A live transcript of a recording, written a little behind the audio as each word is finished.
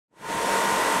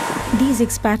These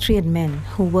expatriate men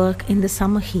who work in the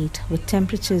summer heat with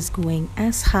temperatures going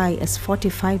as high as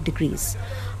 45 degrees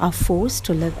are forced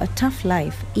to live a tough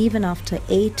life even after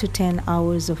 8 to 10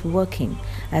 hours of working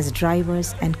as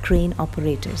drivers and crane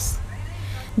operators.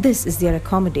 This is their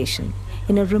accommodation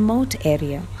in a remote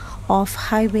area off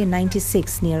Highway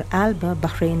 96 near Alba,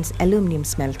 Bahrain's aluminum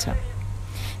smelter.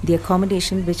 The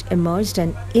accommodation, which emerged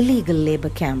an illegal labor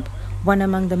camp, one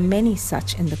among the many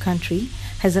such in the country,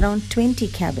 has around 20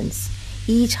 cabins,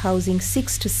 each housing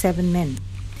 6 to 7 men.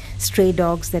 Stray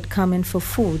dogs that come in for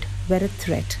food were a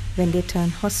threat when they turn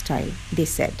hostile, they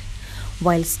said,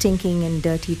 while stinking and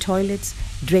dirty toilets,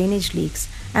 drainage leaks,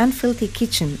 and filthy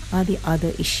kitchen are the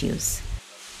other issues.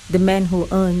 The men who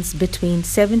earns between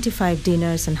 75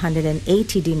 dinars and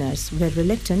 180 dinars were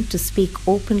reluctant to speak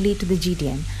openly to the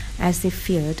GDM as they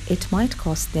feared it might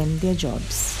cost them their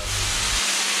jobs.